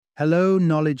Hello,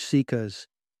 knowledge seekers.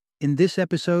 In this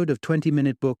episode of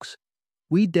 20-Minute Books,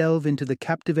 we delve into the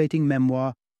captivating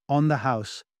memoir On the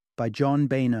House by John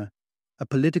Boehner, a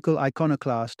political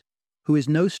iconoclast who is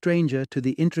no stranger to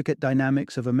the intricate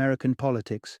dynamics of American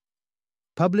politics.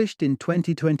 Published in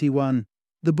 2021,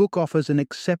 the book offers an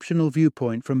exceptional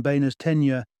viewpoint from Boehner's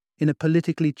tenure in a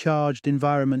politically charged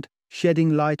environment,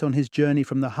 shedding light on his journey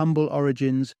from the humble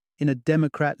origins in a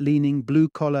Democrat-leaning,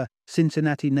 blue-collar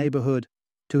Cincinnati neighborhood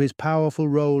to his powerful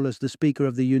role as the Speaker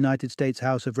of the United States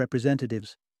House of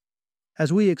Representatives.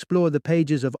 As we explore the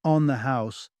pages of On the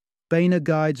House, Boehner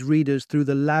guides readers through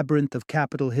the labyrinth of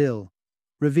Capitol Hill,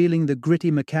 revealing the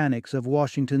gritty mechanics of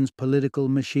Washington's political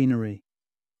machinery.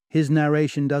 His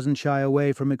narration doesn't shy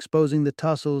away from exposing the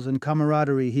tussles and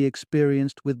camaraderie he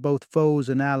experienced with both foes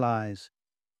and allies.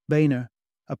 Boehner,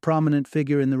 a prominent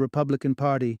figure in the Republican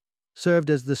Party, served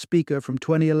as the Speaker from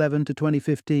 2011 to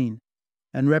 2015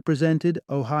 and represented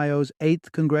Ohio's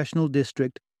 8th Congressional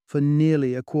District for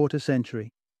nearly a quarter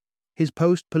century. His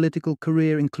post-political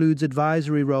career includes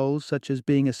advisory roles such as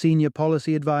being a senior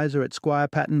policy advisor at Squire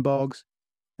Patton Boggs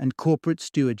and corporate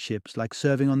stewardships like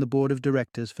serving on the board of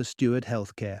directors for Steward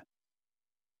Healthcare.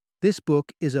 This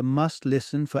book is a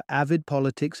must-listen for avid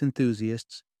politics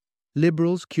enthusiasts,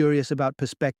 liberals curious about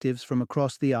perspectives from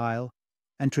across the aisle,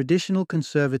 and traditional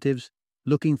conservatives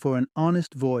looking for an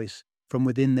honest voice from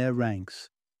within their ranks.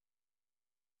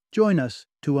 Join us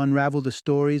to unravel the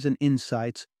stories and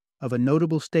insights of a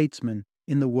notable statesman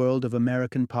in the world of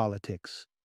American politics.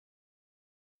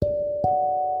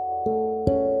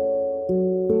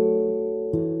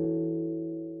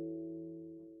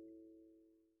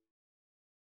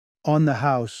 On the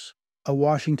House, a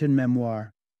Washington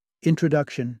Memoir.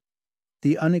 Introduction.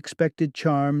 The unexpected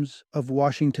charms of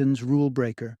Washington's rule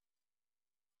breaker.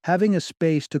 Having a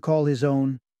space to call his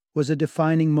own was a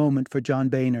defining moment for John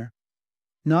Boehner,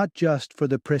 not just for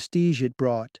the prestige it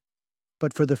brought,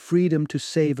 but for the freedom to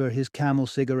savor his Camel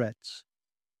cigarettes.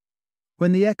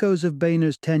 When the echoes of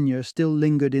Boehner's tenure still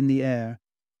lingered in the air,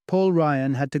 Paul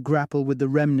Ryan had to grapple with the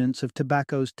remnants of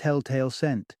tobacco's telltale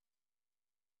scent.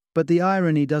 But the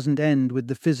irony doesn't end with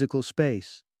the physical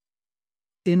space.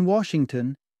 In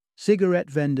Washington, cigarette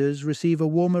vendors receive a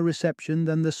warmer reception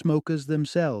than the smokers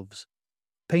themselves,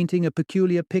 painting a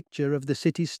peculiar picture of the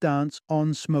city's stance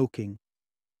on smoking.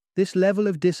 This level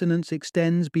of dissonance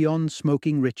extends beyond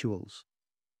smoking rituals.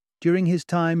 During his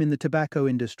time in the tobacco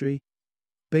industry,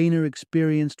 Boehner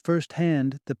experienced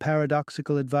firsthand the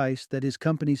paradoxical advice that his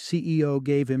company's CEO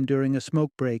gave him during a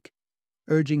smoke break,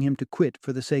 urging him to quit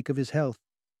for the sake of his health.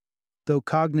 Though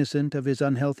cognizant of his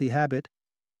unhealthy habit,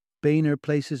 Boehner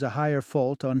places a higher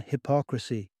fault on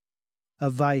hypocrisy, a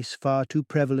vice far too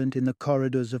prevalent in the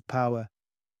corridors of power.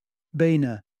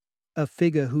 Boehner, a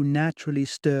figure who naturally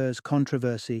stirs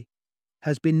controversy,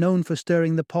 has been known for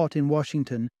stirring the pot in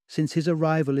Washington since his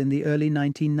arrival in the early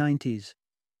 1990s.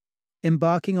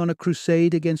 Embarking on a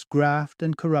crusade against graft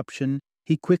and corruption,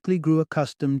 he quickly grew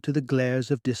accustomed to the glares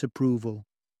of disapproval.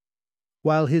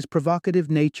 While his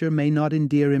provocative nature may not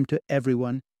endear him to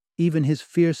everyone, even his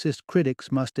fiercest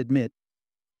critics must admit,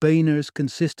 Boehner's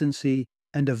consistency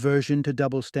and aversion to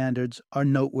double standards are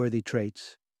noteworthy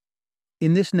traits.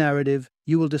 In this narrative,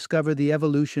 you will discover the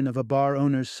evolution of a bar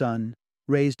owner's son,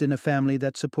 raised in a family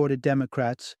that supported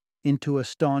Democrats, into a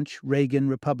staunch Reagan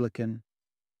Republican.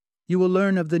 You will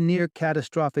learn of the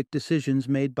near-catastrophic decisions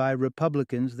made by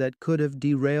Republicans that could have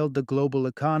derailed the global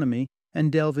economy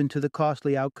and delve into the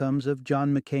costly outcomes of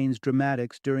John McCain's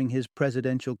dramatics during his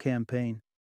presidential campaign.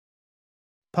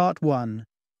 Part 1.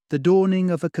 The Dawning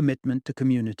of a Commitment to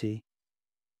Community.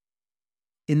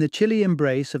 In the chilly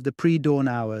embrace of the pre-dawn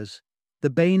hours, the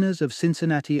Boehners of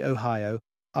Cincinnati, Ohio,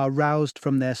 are roused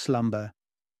from their slumber.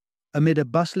 Amid a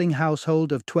bustling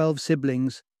household of 12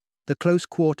 siblings, the close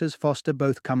quarters foster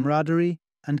both camaraderie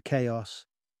and chaos.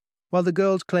 While the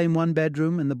girls claim one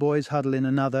bedroom and the boys huddle in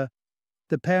another,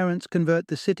 the parents convert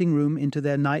the sitting room into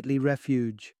their nightly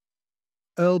refuge.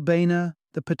 Earl Boehner,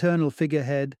 the paternal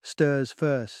figurehead, stirs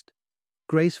first,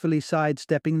 gracefully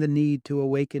sidestepping the need to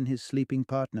awaken his sleeping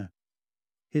partner.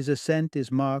 His ascent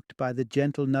is marked by the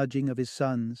gentle nudging of his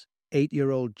sons,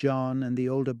 8-year-old John and the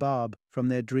older Bob, from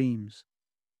their dreams.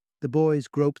 The boys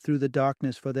grope through the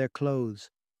darkness for their clothes,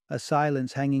 a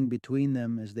silence hanging between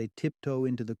them as they tiptoe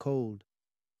into the cold.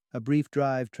 A brief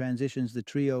drive transitions the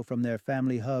trio from their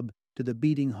family hub to the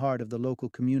beating heart of the local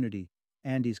community,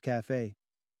 Andy's Cafe.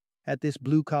 At this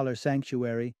blue-collar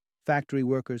sanctuary, factory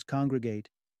workers congregate,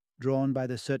 drawn by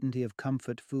the certainty of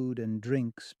comfort, food, and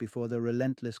drinks before the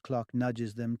relentless clock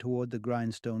nudges them toward the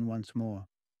grindstone once more.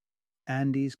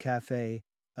 Andy's Cafe,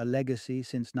 a legacy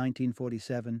since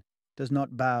 1947, does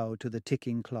not bow to the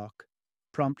ticking clock.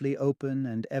 Promptly open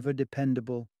and ever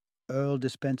dependable, Earl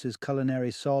dispenses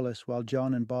culinary solace while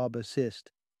John and Bob assist,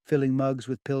 filling mugs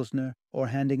with Pilsner or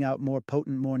handing out more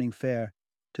potent morning fare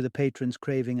to the patrons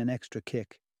craving an extra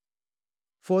kick.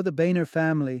 For the Boehner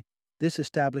family, this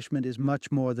establishment is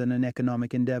much more than an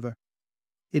economic endeavor.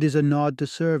 It is a nod to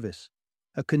service,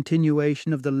 a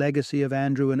continuation of the legacy of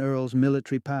Andrew and Earl's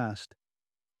military past.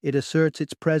 It asserts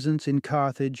its presence in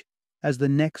Carthage as the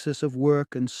nexus of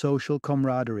work and social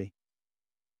camaraderie.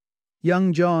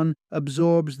 Young John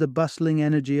absorbs the bustling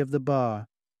energy of the bar.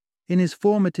 In his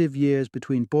formative years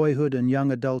between boyhood and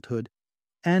young adulthood,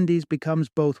 Andy's becomes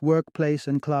both workplace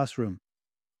and classroom.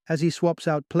 As he swaps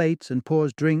out plates and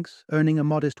pours drinks, earning a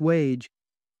modest wage,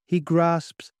 he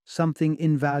grasps something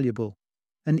invaluable,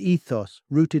 an ethos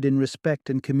rooted in respect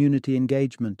and community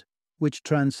engagement, which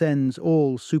transcends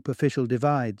all superficial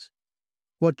divides.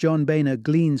 What John Boehner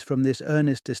gleans from this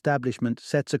earnest establishment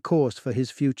sets a course for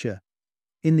his future.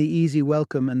 In the easy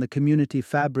welcome and the community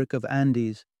fabric of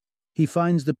Andy's, he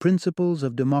finds the principles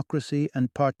of democracy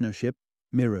and partnership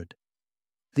mirrored.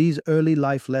 These early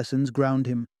life lessons ground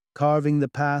him, carving the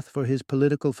path for his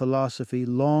political philosophy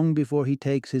long before he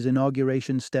takes his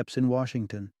inauguration steps in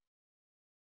Washington.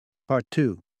 Part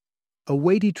 2. A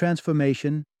weighty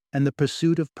transformation and the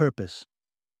pursuit of purpose.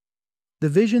 The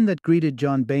vision that greeted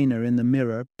John Boehner in the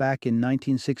Mirror back in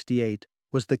 1968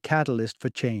 was the catalyst for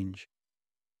change.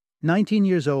 19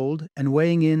 years old and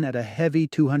weighing in at a heavy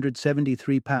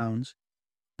 273 pounds,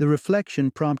 the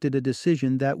reflection prompted a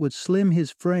decision that would slim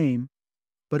his frame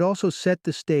but also set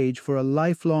the stage for a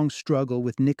lifelong struggle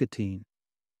with nicotine.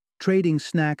 Trading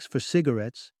snacks for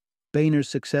cigarettes, Boehner's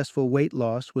successful weight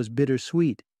loss was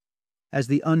bittersweet, as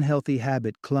the unhealthy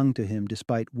habit clung to him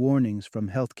despite warnings from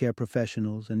healthcare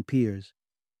professionals and peers.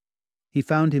 He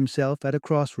found himself at a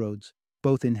crossroads,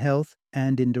 both in health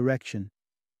and in direction.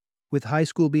 With high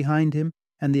school behind him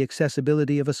and the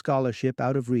accessibility of a scholarship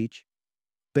out of reach,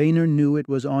 Boehner knew it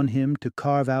was on him to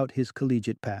carve out his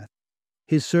collegiate path.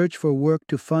 His search for work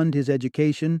to fund his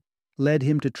education led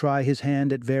him to try his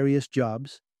hand at various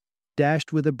jobs,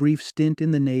 dashed with a brief stint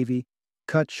in the Navy,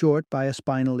 cut short by a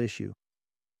spinal issue.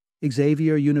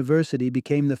 Xavier University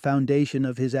became the foundation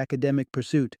of his academic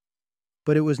pursuit,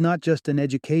 but it was not just an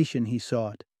education he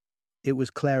sought, it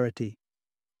was clarity.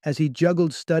 As he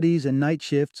juggled studies and night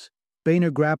shifts,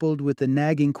 Boehner grappled with the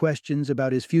nagging questions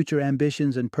about his future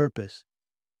ambitions and purpose.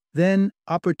 Then,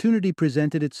 opportunity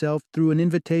presented itself through an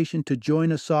invitation to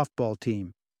join a softball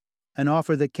team, an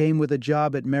offer that came with a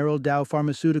job at Merrill Dow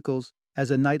Pharmaceuticals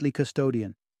as a nightly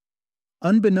custodian.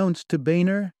 Unbeknownst to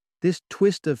Boehner, this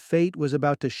twist of fate was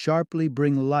about to sharply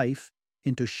bring life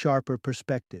into sharper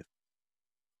perspective.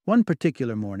 One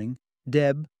particular morning,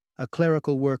 Deb, a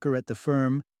clerical worker at the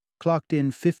firm, clocked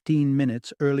in 15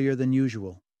 minutes earlier than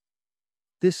usual.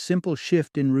 This simple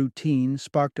shift in routine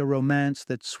sparked a romance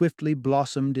that swiftly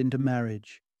blossomed into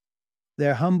marriage.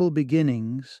 Their humble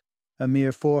beginnings, a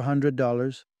mere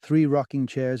 $400, 3 rocking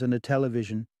chairs and a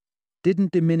television,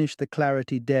 didn't diminish the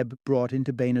clarity Deb brought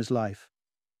into Boehner's life.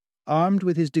 Armed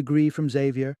with his degree from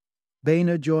Xavier,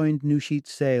 Boehner joined New Sheet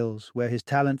Sales, where his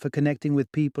talent for connecting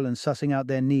with people and sussing out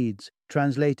their needs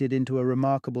translated into a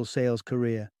remarkable sales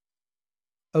career.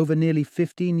 Over nearly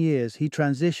 15 years, he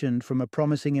transitioned from a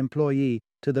promising employee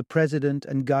to the president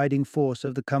and guiding force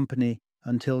of the company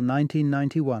until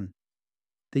 1991,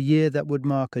 the year that would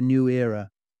mark a new era,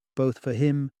 both for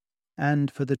him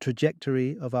and for the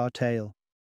trajectory of our tale.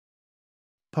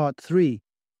 Part 3.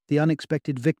 The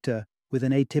unexpected victor with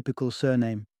an atypical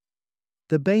surname.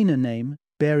 The Boehner name,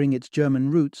 bearing its German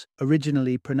roots,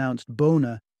 originally pronounced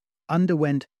Bohner,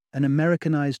 underwent an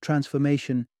Americanized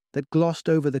transformation that glossed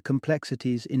over the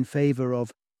complexities in favor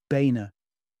of Boehner.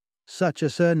 Such a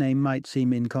surname might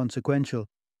seem inconsequential,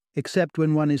 except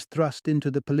when one is thrust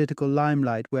into the political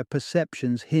limelight where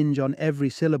perceptions hinge on every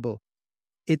syllable.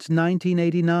 It's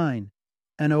 1989,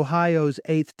 and Ohio's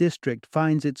 8th District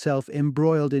finds itself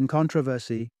embroiled in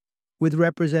controversy, with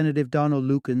Representative Donald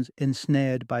Lukens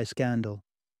ensnared by scandal.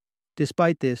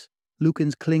 Despite this,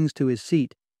 Lukens clings to his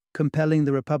seat, compelling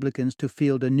the Republicans to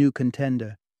field a new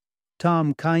contender.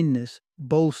 Tom Kindness,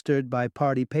 bolstered by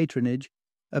party patronage,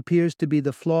 appears to be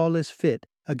the flawless fit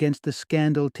against the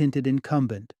scandal-tinted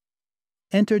incumbent.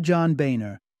 Enter John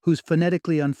Boehner, whose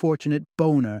phonetically unfortunate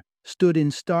Boner stood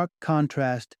in stark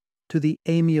contrast to the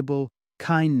amiable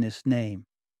Kindness name.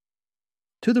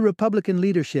 To the Republican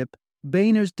leadership,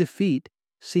 Boehner's defeat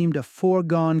seemed a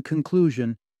foregone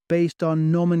conclusion based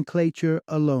on nomenclature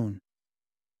alone.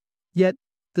 Yet,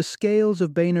 the scales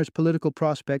of Boehner's political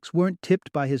prospects weren't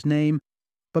tipped by his name,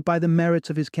 but by the merits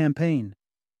of his campaign.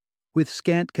 With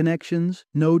scant connections,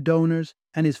 no donors,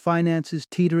 and his finances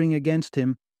teetering against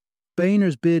him,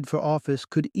 Boehner's bid for office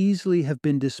could easily have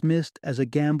been dismissed as a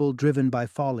gamble driven by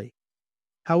folly.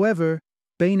 However,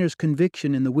 Boehner's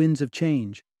conviction in the winds of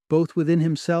change, both within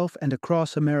himself and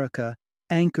across America,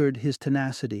 anchored his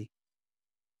tenacity.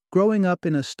 Growing up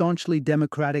in a staunchly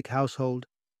Democratic household,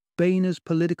 Boehner's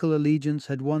political allegiance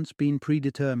had once been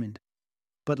predetermined.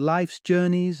 But life's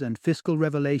journeys and fiscal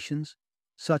revelations,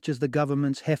 such as the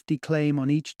government's hefty claim on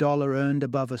each dollar earned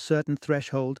above a certain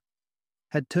threshold,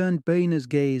 had turned Boehner's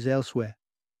gaze elsewhere.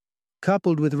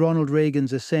 Coupled with Ronald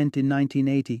Reagan's ascent in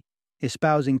 1980,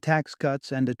 espousing tax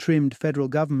cuts and a trimmed federal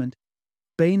government,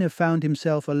 Boehner found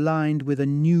himself aligned with a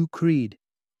new creed,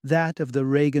 that of the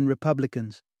Reagan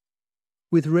Republicans.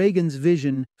 With Reagan's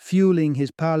vision fueling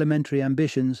his parliamentary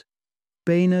ambitions,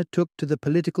 Boehner took to the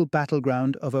political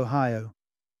battleground of Ohio.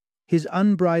 His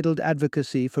unbridled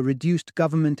advocacy for reduced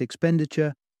government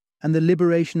expenditure and the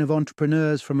liberation of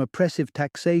entrepreneurs from oppressive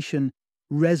taxation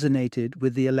resonated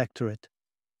with the electorate.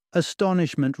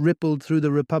 Astonishment rippled through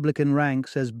the Republican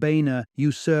ranks as Boehner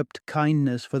usurped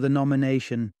kindness for the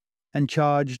nomination and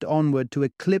charged onward to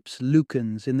eclipse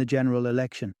Lukens in the general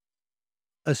election.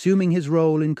 Assuming his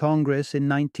role in Congress in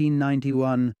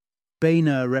 1991,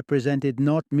 Boehner represented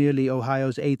not merely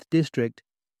Ohio's 8th District,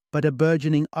 but a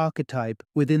burgeoning archetype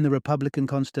within the Republican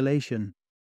constellation.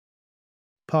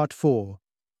 Part 4.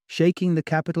 Shaking the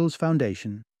Capitol's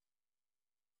Foundation.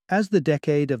 As the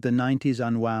decade of the 90s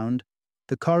unwound,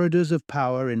 the corridors of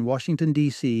power in Washington,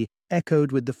 D.C.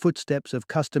 echoed with the footsteps of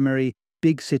customary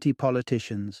big city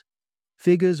politicians,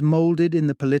 figures molded in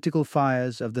the political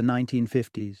fires of the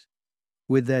 1950s.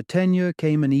 With their tenure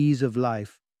came an ease of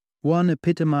life, one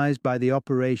epitomized by the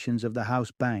operations of the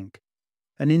House Bank,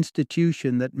 an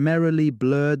institution that merrily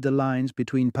blurred the lines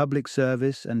between public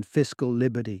service and fiscal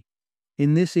liberty.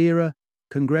 In this era,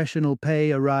 congressional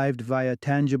pay arrived via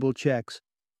tangible checks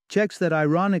that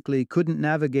ironically couldn't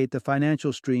navigate the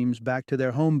financial streams back to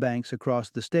their home banks across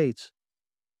the states.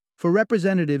 For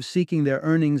representatives seeking their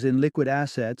earnings in liquid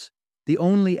assets, the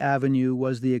only avenue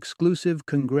was the exclusive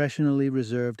congressionally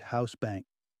reserved House Bank.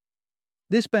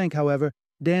 This bank, however,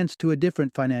 danced to a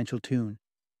different financial tune.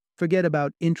 Forget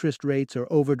about interest rates or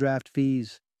overdraft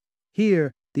fees.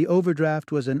 Here, the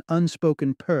overdraft was an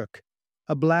unspoken perk,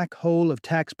 a black hole of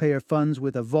taxpayer funds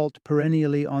with a vault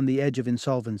perennially on the edge of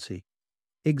insolvency.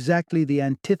 Exactly the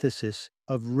antithesis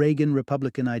of Reagan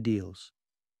Republican ideals.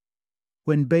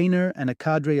 When Boehner and a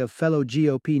cadre of fellow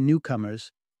GOP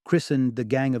newcomers, christened the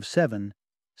Gang of Seven,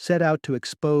 set out to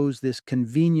expose this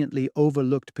conveniently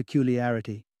overlooked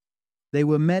peculiarity, they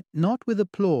were met not with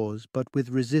applause but with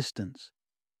resistance.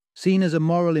 Seen as a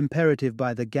moral imperative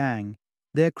by the gang,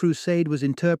 their crusade was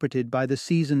interpreted by the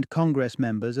seasoned Congress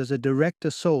members as a direct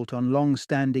assault on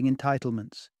long-standing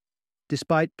entitlements.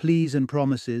 Despite pleas and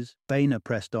promises, Boehner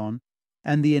pressed on,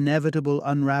 and the inevitable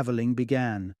unraveling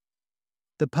began.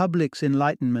 The public's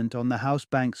enlightenment on the House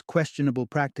Bank's questionable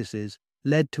practices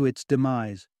led to its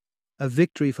demise, a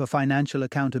victory for financial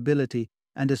accountability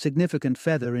and a significant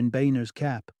feather in Boehner's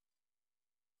cap.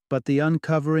 But the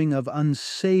uncovering of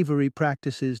unsavory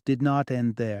practices did not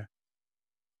end there.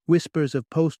 Whispers of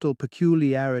postal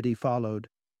peculiarity followed,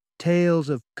 tales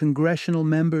of congressional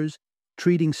members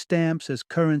treating stamps as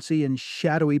currency in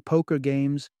shadowy poker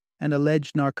games and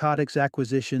alleged narcotics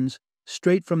acquisitions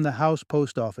straight from the House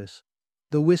Post Office.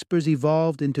 The whispers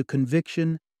evolved into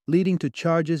conviction, leading to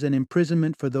charges and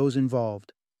imprisonment for those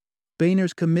involved.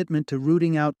 Boehner's commitment to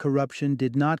rooting out corruption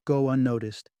did not go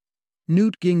unnoticed.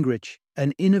 Newt Gingrich,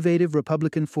 an innovative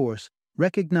Republican force,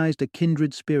 recognized a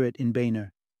kindred spirit in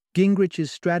Boehner.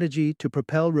 Gingrich's strategy to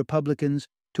propel Republicans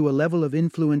to a level of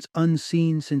influence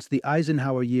unseen since the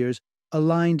Eisenhower years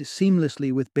aligned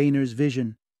seamlessly with Boehner's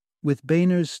vision. With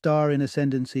Boehner's star in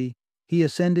ascendancy, he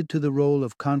ascended to the role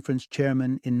of conference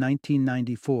chairman in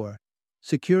 1994,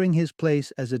 securing his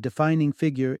place as a defining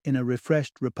figure in a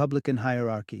refreshed Republican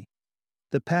hierarchy.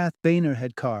 The path Boehner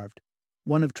had carved,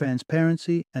 one of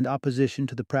transparency and opposition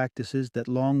to the practices that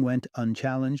long went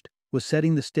unchallenged, was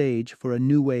setting the stage for a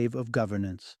new wave of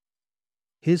governance.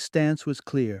 His stance was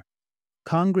clear.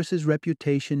 Congress's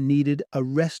reputation needed a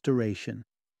restoration,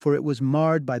 for it was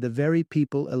marred by the very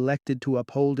people elected to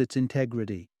uphold its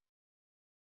integrity.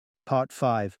 Part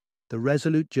 5. The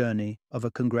Resolute Journey of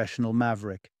a Congressional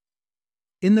Maverick.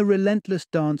 In the relentless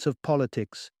dance of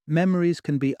politics, memories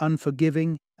can be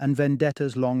unforgiving and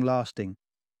vendettas long-lasting.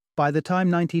 By the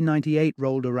time 1998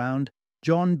 rolled around,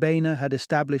 John Boehner had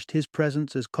established his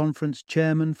presence as conference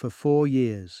chairman for 4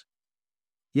 years.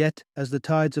 Yet, as the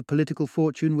tides of political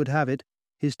fortune would have it,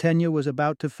 his tenure was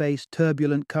about to face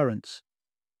turbulent currents.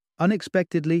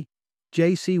 Unexpectedly,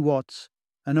 J.C. Watts,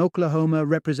 an Oklahoma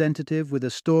representative with a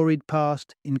storied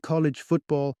past in college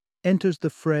football, enters the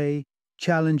fray,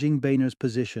 challenging Boehner's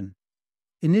position.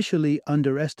 Initially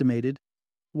underestimated,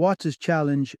 Watts's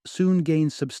challenge soon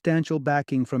gains substantial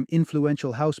backing from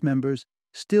influential House members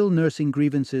still nursing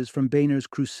grievances from Boehner's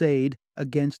crusade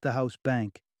against the House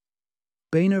bank.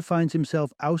 Boehner finds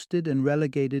himself ousted and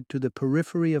relegated to the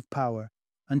periphery of power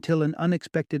until an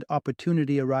unexpected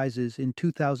opportunity arises in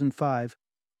 2005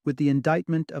 with the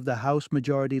indictment of the House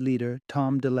Majority Leader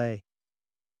Tom DeLay.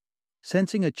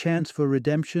 Sensing a chance for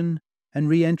redemption and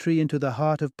re-entry into the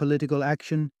heart of political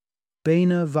action,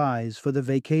 Boehner vies for the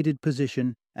vacated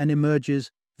position and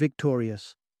emerges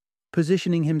victorious,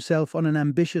 positioning himself on an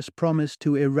ambitious promise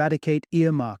to eradicate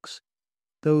earmarks,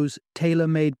 those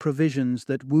tailor-made provisions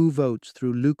that woo votes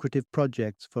through lucrative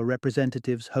projects for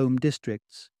representatives' home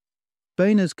districts.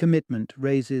 Boehner's commitment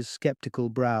raises skeptical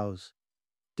brows.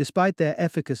 Despite their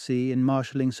efficacy in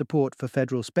marshalling support for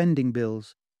federal spending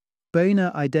bills,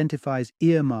 Boehner identifies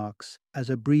earmarks as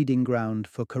a breeding ground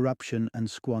for corruption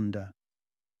and squander.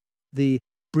 The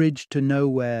bridge to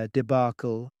nowhere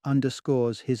debacle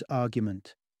underscores his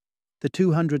argument. The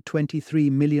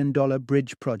 $223 million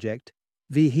bridge project,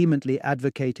 vehemently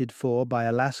advocated for by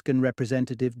Alaskan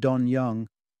Representative Don Young,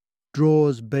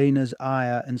 draws Boehner's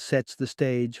ire and sets the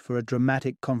stage for a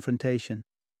dramatic confrontation.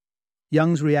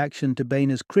 Young's reaction to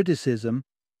Boehner's criticism,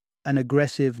 an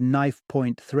aggressive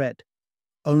knife-point threat,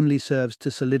 only serves to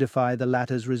solidify the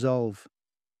latter's resolve.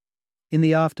 In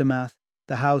the aftermath,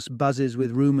 the House buzzes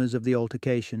with rumors of the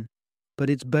altercation, but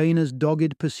it's Boehner's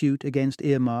dogged pursuit against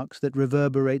earmarks that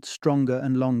reverberates stronger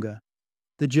and longer.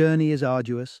 The journey is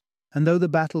arduous, and though the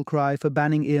battle cry for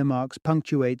banning earmarks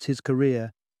punctuates his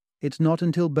career, it's not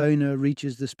until Boehner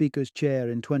reaches the Speaker's chair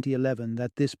in 2011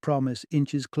 that this promise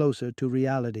inches closer to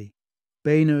reality.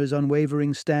 Boehner's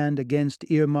unwavering stand against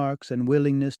earmarks and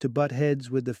willingness to butt heads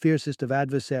with the fiercest of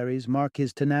adversaries mark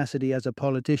his tenacity as a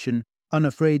politician,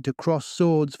 unafraid to cross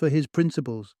swords for his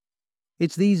principles.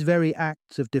 It's these very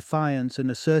acts of defiance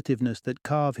and assertiveness that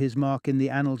carve his mark in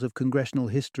the annals of congressional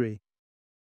history.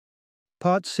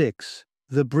 Part 6.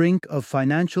 The brink of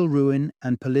financial ruin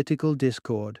and political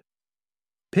discord.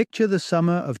 Picture the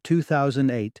summer of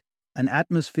 2008. An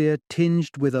atmosphere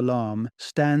tinged with alarm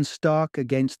stands stark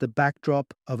against the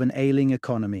backdrop of an ailing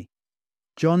economy.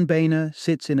 John Boehner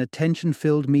sits in a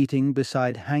tension-filled meeting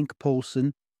beside Hank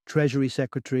Paulson, Treasury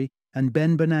Secretary, and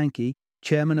Ben Bernanke,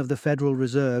 Chairman of the Federal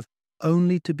Reserve,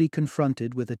 only to be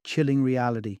confronted with a chilling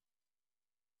reality.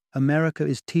 America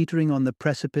is teetering on the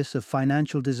precipice of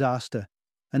financial disaster,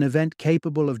 an event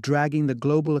capable of dragging the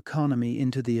global economy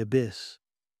into the abyss.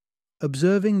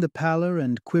 Observing the pallor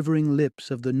and quivering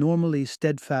lips of the normally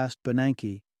steadfast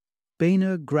Bernanke,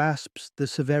 Boehner grasps the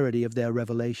severity of their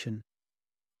revelation.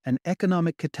 An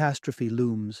economic catastrophe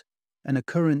looms, an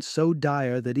occurrence so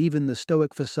dire that even the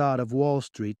stoic facade of Wall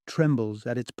Street trembles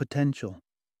at its potential.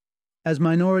 As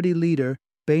minority leader,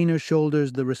 Boehner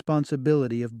shoulders the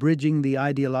responsibility of bridging the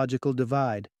ideological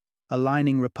divide,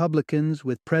 aligning Republicans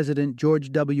with President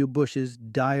George W. Bush's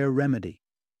dire remedy,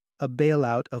 a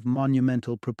bailout of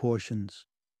monumental proportions.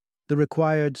 The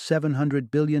required $700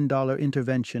 billion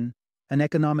intervention, an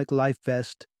economic life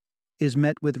vest, is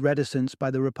met with reticence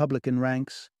by the Republican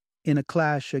ranks in a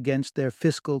clash against their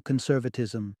fiscal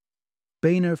conservatism.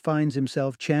 Boehner finds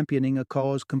himself championing a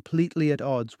cause completely at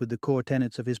odds with the core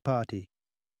tenets of his party.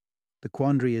 The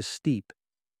quandary is steep.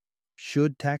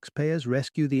 Should taxpayers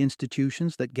rescue the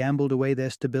institutions that gambled away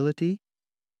their stability?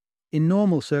 In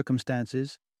normal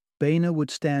circumstances, Boehner would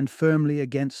stand firmly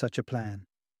against such a plan.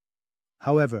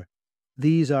 However,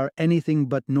 these are anything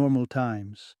but normal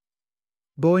times.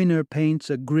 Boehner paints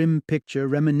a grim picture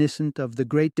reminiscent of the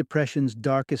Great Depression's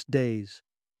darkest days,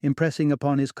 impressing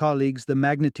upon his colleagues the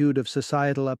magnitude of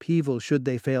societal upheaval should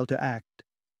they fail to act.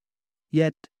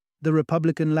 Yet, the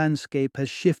Republican landscape has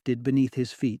shifted beneath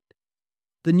his feet.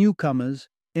 The newcomers,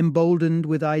 emboldened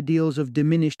with ideals of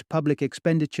diminished public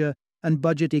expenditure and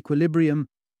budget equilibrium,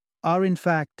 are in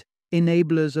fact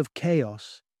enablers of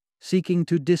chaos, seeking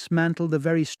to dismantle the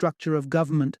very structure of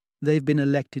government they've been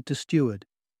elected to steward.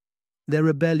 Their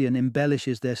rebellion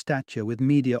embellishes their stature with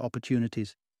media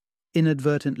opportunities,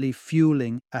 inadvertently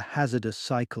fueling a hazardous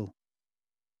cycle.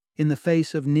 In the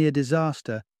face of near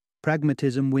disaster,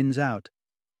 pragmatism wins out,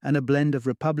 and a blend of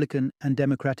Republican and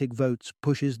Democratic votes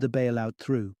pushes the bailout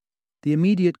through. The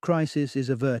immediate crisis is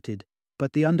averted,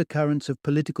 but the undercurrents of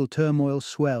political turmoil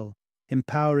swell,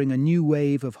 empowering a new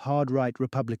wave of hard-right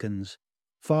Republicans.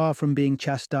 Far from being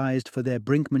chastised for their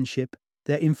brinkmanship,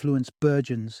 their influence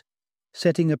burgeons,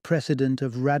 setting a precedent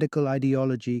of radical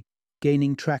ideology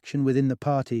gaining traction within the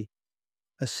party.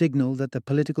 a signal that the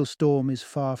political storm is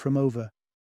far from over.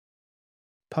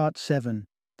 Part 7.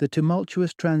 The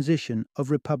tumultuous transition of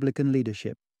Republican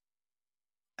leadership.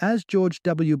 As George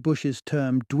W. Bush's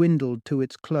term dwindled to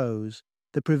its close,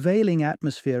 the prevailing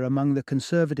atmosphere among the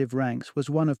conservative ranks was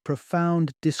one of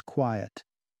profound disquiet.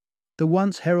 The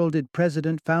once heralded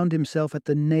president found himself at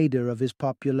the nadir of his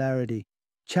popularity,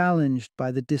 challenged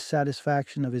by the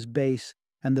dissatisfaction of his base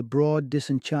and the broad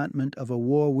disenchantment of a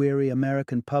war-weary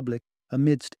American public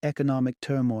amidst economic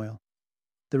turmoil.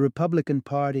 The Republican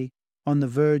Party, on the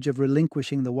verge of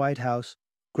relinquishing the White House,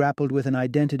 grappled with an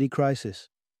identity crisis.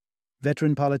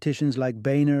 Veteran politicians like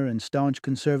Boehner and staunch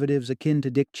conservatives akin to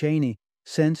Dick Cheney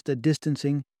sensed a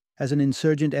distancing as an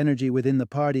insurgent energy within the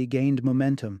party gained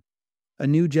momentum. A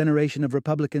new generation of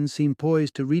Republicans seemed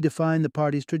poised to redefine the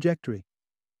party's trajectory.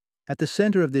 At the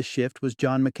center of this shift was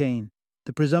John McCain,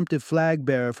 the presumptive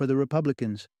flag-bearer for the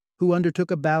Republicans, who undertook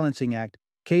a balancing act,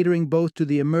 catering both to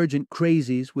the emergent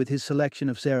crazies with his selection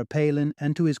of Sarah Palin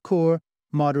and to his core,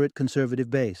 moderate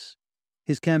conservative base.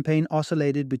 His campaign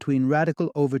oscillated between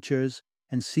radical overtures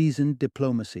and seasoned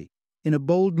diplomacy. In a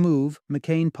bold move,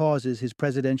 McCain pauses his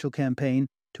presidential campaign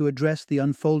to address the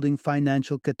unfolding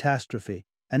financial catastrophe,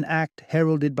 an act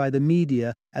heralded by the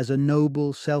media as a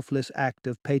noble, selfless act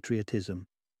of patriotism.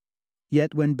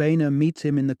 Yet when Boehner meets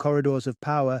him in the corridors of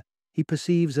power, he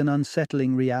perceives an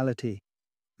unsettling reality.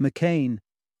 McCain,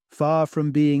 far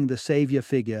from being the savior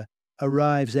figure,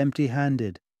 arrives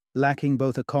empty-handed, lacking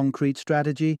both a concrete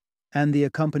strategy and the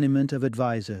accompaniment of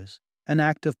advisers, an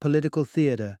act of political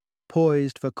theater,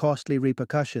 poised for costly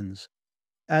repercussions.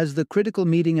 As the critical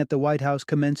meeting at the White House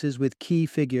commences with key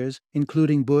figures,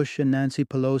 including Bush and Nancy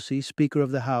Pelosi, Speaker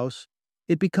of the House,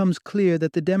 it becomes clear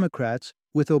that the Democrats,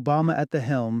 with Obama at the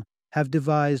helm, have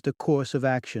devised a course of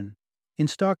action. In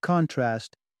stark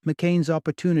contrast, McCain's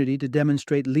opportunity to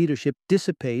demonstrate leadership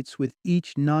dissipates with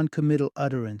each non-committal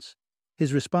utterance,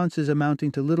 his responses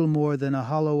amounting to little more than a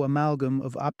hollow amalgam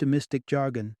of optimistic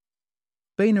jargon.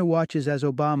 Boehner watches as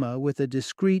Obama, with a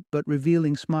discreet but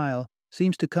revealing smile,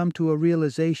 seems to come to a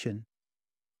realization.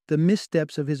 The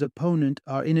missteps of his opponent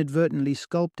are inadvertently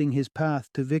sculpting his path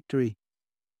to victory.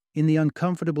 In the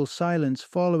uncomfortable silence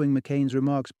following McCain's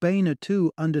remarks, Boehner,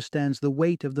 too, understands the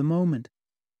weight of the moment.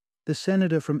 The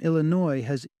senator from Illinois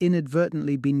has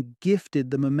inadvertently been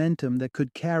gifted the momentum that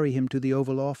could carry him to the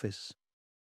Oval Office.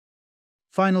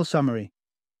 Final summary.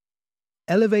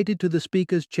 Elevated to the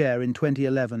Speaker's chair in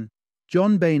 2011,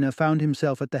 John Boehner found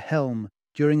himself at the helm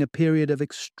during a period of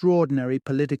extraordinary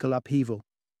political upheaval.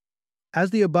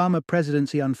 As the Obama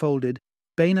presidency unfolded,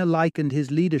 Boehner likened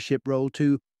his leadership role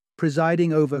to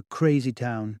presiding over Crazy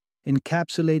Town,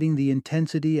 encapsulating the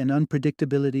intensity and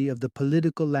unpredictability of the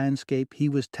political landscape he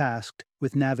was tasked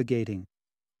with navigating.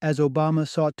 As Obama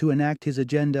sought to enact his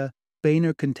agenda,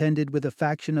 Boehner contended with a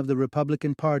faction of the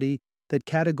Republican Party that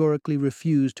categorically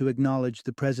refused to acknowledge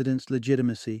the president's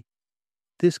legitimacy.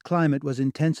 This climate was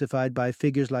intensified by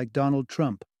figures like Donald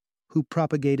Trump, who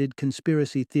propagated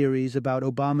conspiracy theories about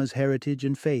Obama's heritage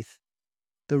and faith.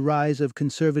 The rise of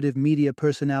conservative media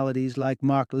personalities like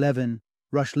Mark Levin,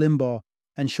 Rush Limbaugh,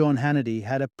 and Sean Hannity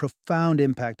had a profound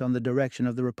impact on the direction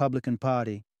of the Republican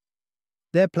Party.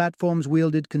 Their platforms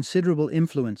wielded considerable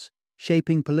influence,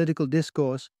 shaping political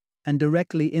discourse and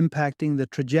directly impacting the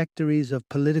trajectories of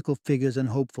political figures and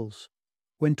hopefuls.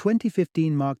 When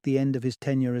 2015 marked the end of his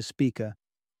tenure as Speaker,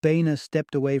 Boehner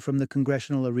stepped away from the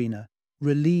congressional arena,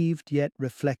 relieved yet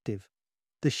reflective.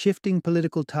 The shifting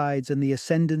political tides and the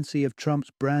ascendancy of Trump's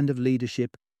brand of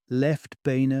leadership left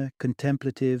Boehner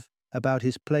contemplative about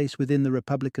his place within the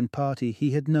Republican Party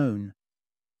he had known,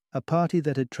 a party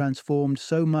that had transformed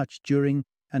so much during,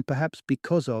 and perhaps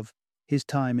because of, his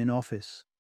time in office.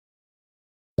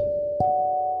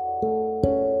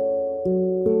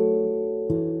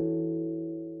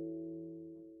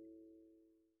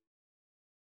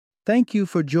 Thank you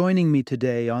for joining me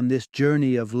today on this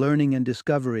journey of learning and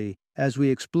discovery as we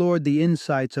explored the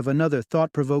insights of another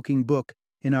thought-provoking book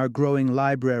in our growing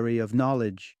library of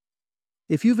knowledge.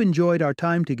 If you've enjoyed our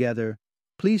time together,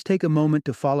 please take a moment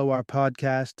to follow our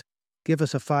podcast, give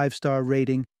us a 5-star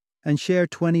rating, and share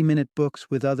 20-minute books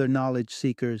with other knowledge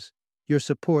seekers. Your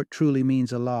support truly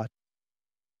means a lot.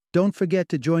 Don't forget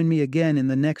to join me again in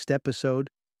the next episode,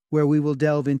 where we will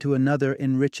delve into another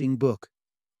enriching book.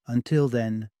 Until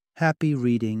then, happy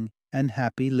reading and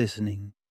happy listening.